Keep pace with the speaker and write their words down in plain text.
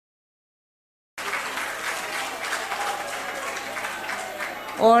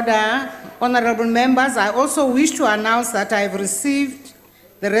Order. Honorable members, I also wish to announce that I have received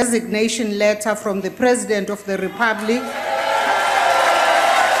the resignation letter from the President of the Republic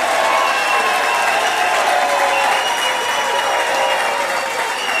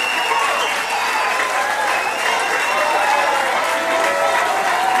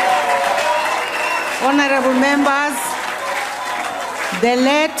Honorable members, the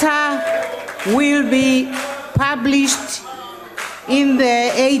letter will be published in the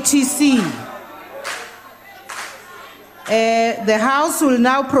ATC. The House will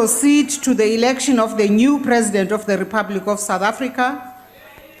now proceed to the election of the new President of the Republic of South Africa.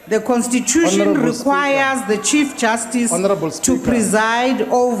 The Constitution requires the Chief Justice to preside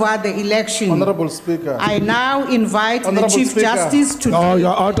over the election. Honorable Speaker. I now invite the Chief Justice to... No, you're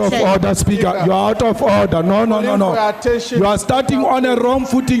out of order, Speaker. You're out of order. No. You are starting on a wrong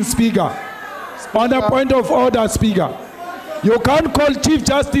footing, Speaker. On a point of order, Speaker. You can't call Chief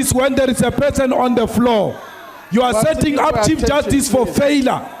Justice when there is a person on the floor. You are setting up Chief Justice for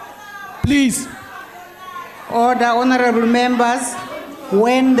failure. Please. Order, honorable members.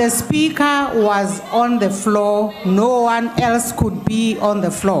 When the Speaker was on the floor, no one else could be on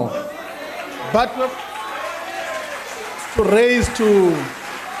the floor. But to raise to...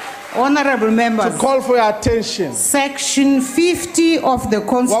 Honorable members. To call for your attention. Section 50 of the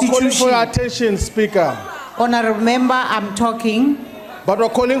Constitution. We're calling for your attention, Speaker. Honorable member, I'm talking. But we're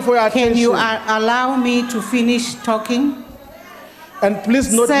calling for your attention. Can you allow me to finish talking? And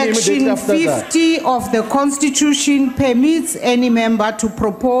please note Section 50 of the Constitution permits any member to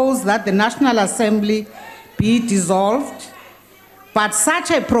propose that the National Assembly be dissolved, but such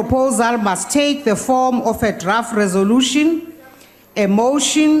a proposal must take the form of a draft resolution, a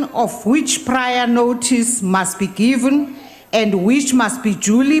motion of which prior notice must be given and which must be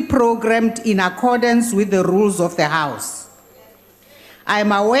duly programmed in accordance with the rules of the House. I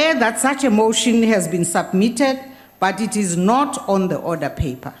am aware that such a motion has been submitted, but it is not on the order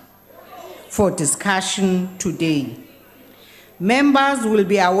paper for discussion today. Members will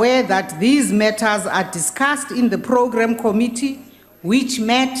be aware that these matters are discussed in the Program Committee, which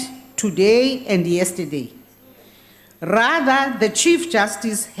met today and yesterday. Rather, the Chief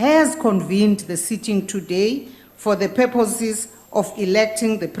Justice has convened the sitting today for the purposes of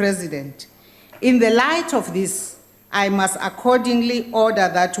electing the President. In the light of this, I must accordingly order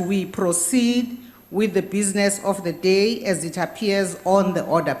that we proceed with the business of the day as it appears on the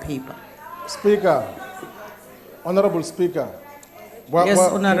order paper. Speaker, Honorable Speaker. Yes,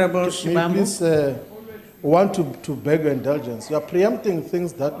 Honorable Shibambu. Please want to beg your indulgence. You are preempting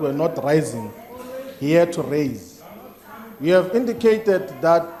things that were not rising here to raise. You have indicated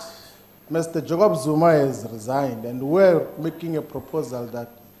that Mr. Jacob Zuma has resigned, and we're making a proposal that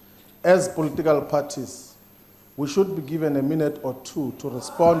as political parties, we should be given a minute or two to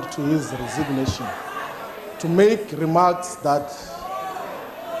respond to his resignation, to make remarks that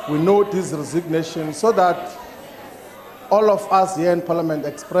we note his resignation so that all of us here in Parliament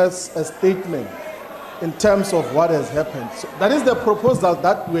express a statement in terms of what has happened. So that is the proposal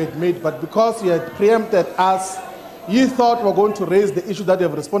that we had made, but because you had preempted us, you thought we were going to raise the issue that you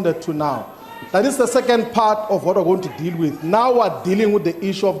have responded to now. That is the second part of what we're going to deal with. Now we're dealing with the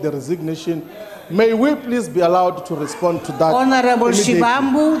issue of the resignation. May we please be allowed to respond to that? Honorable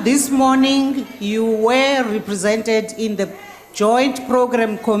Shibambu, this morning you were represented in the Joint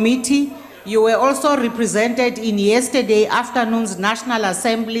Program Committee. You were also represented in yesterday afternoon's National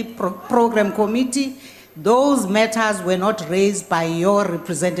Assembly Program Committee. Those matters were not raised by your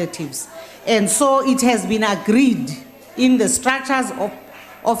representatives. And so it has been agreed in the structures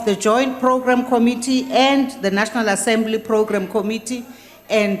of the Joint Program Committee and the National Assembly Program Committee.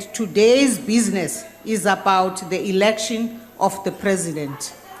 And today's business is about the election of the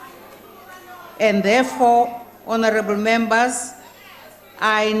President. And therefore, honorable members,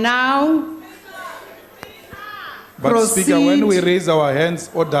 I now proceed. Speaker, when we raise our hands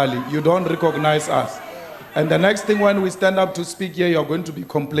orderly, you don't recognize us. And the next thing, when we stand up to speak here, you're going to be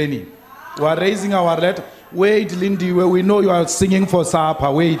complaining. We are raising our letter. Wait, Lindy, where we know you are singing for Sapa.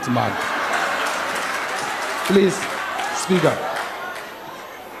 Wait, man. Please, Speaker.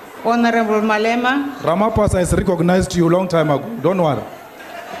 Honorable Malema. Ramaposa has recognized you a long time ago. Don't worry.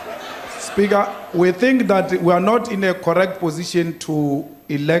 Speaker, we think that we are not in a correct position to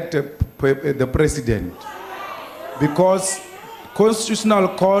elect the President because Constitutional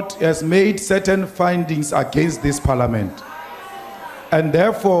Court has made certain findings against this Parliament. And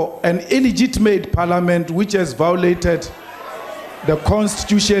therefore, an illegitimate Parliament which has violated the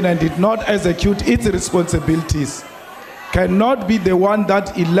Constitution and did not execute its responsibilities cannot be the one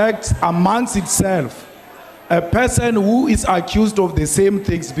that elects amongst itself a person who is accused of the same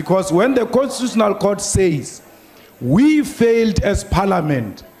things, because when the Constitutional Court says we failed as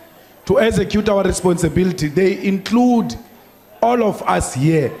Parliament to execute our responsibility, they include all of us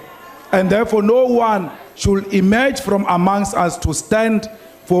here. And therefore no one should emerge from amongst us to stand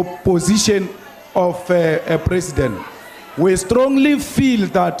for position of a president. We strongly feel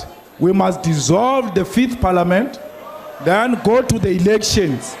that we must dissolve the 5th Parliament, then go to the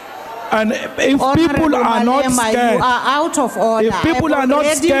elections. And if people are not scared, you are out of order. If people are not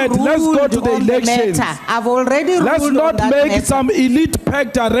scared, let's go to the elections. I've already ruled Let's not make some elite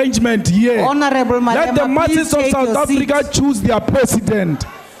packed arrangement here. Honorable Malema, let the masses of South Africa choose their president,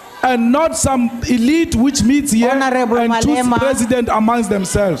 and not some elite which meets here Honorable and Malema, choose president amongst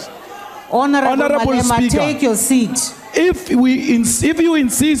themselves. Honorable Malema, Speaker, take your seat. If you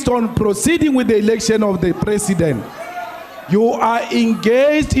insist on proceeding with the election of the president, you are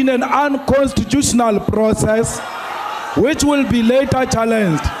engaged in an unconstitutional process which will be later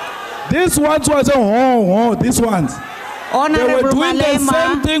challenged. This ones was these ones. Honorable they were doing Malema, the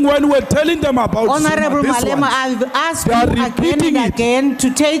same thing when we were telling them about Honorable Zuma, Malema, I've asked you again and again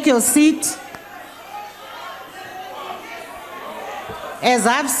to take your seat. As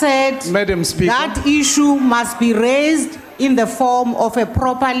I've said, Madam Speaker, that issue must be raised in the form of a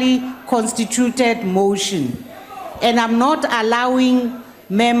properly constituted motion. And I'm not allowing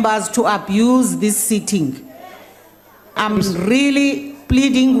members to abuse this sitting. I'm really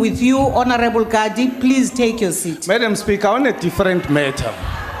pleading with you, Honorable Gadi, please take your seat. Madam Speaker, on a different matter,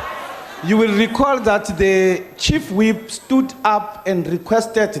 you will recall that the Chief Whip stood up and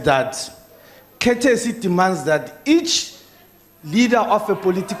requested that courtesy demands that each leader of a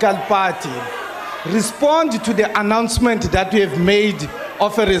political party respond to the announcement that we have made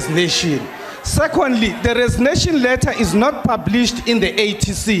of a resignation. Secondly, the resignation letter is not published in the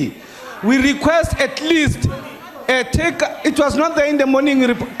ATC. We request at least it was not there in the morning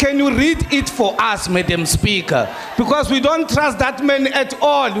report. Can you read it for us, Madam Speaker? Because we don't trust that man at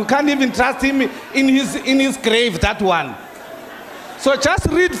all. You can't even trust him in his grave, that one. So just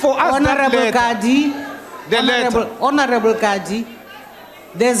read for us Honorable Gadi, Honorable Gadi,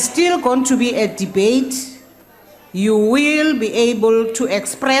 there's still going to be a debate. You will be able to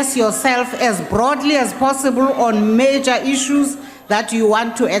express yourself as broadly as possible on major issues that you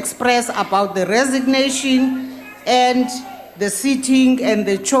want to express about the resignation and the sitting and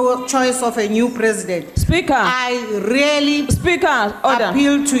the choice of a new president. Speaker, I really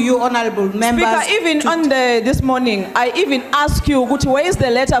appeal to you, honorable members. Speaker, even on this morning, I even asked you, where is the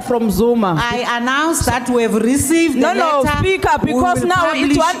letter from Zuma? I announced that we have received the letter. No, Speaker, because now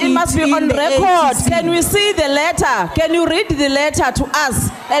it must be on record. Can we see the letter? Can you read the letter to us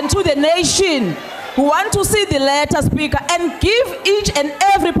and to the nation? We want to see the letter, Speaker, and give each and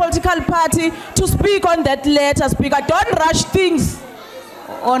every political party to speak on that letter, Speaker. Don't rush things.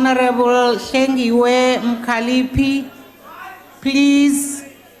 Honorable Hlengiwe Mkhalipi, please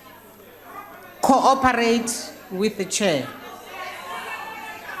cooperate with the chair.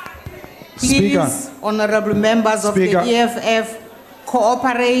 Please, Speaker, honorable members Speaker, of the EFF,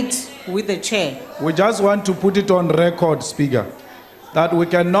 cooperate with the chair. We just want to put it on record, Speaker, that we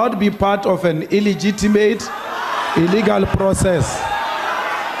cannot be part of an illegitimate, illegal process.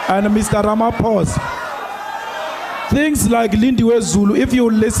 And Mr. Ramaposa, things like Lindiwe Zulu, if you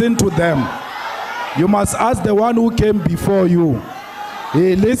listen to them, you must ask the one who came before you.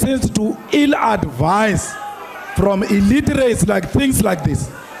 He listens to ill advice from illiterates, like things like this.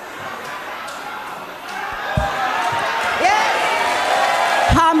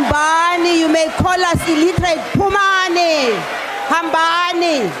 Hambani, you may call us illiterate. Pumani.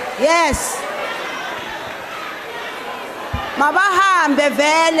 Hambani, yes. Mabahambe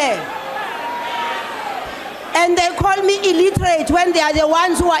vele. And they call me illiterate when they are the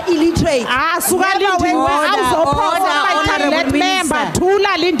ones who are illiterate.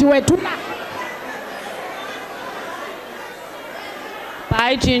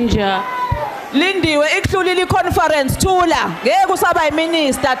 Bye, Ginger. Lindiwe, including the conference, Tula. Gegu Sabai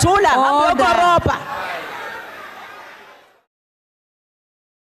Minister, Tula, Ambokoropa.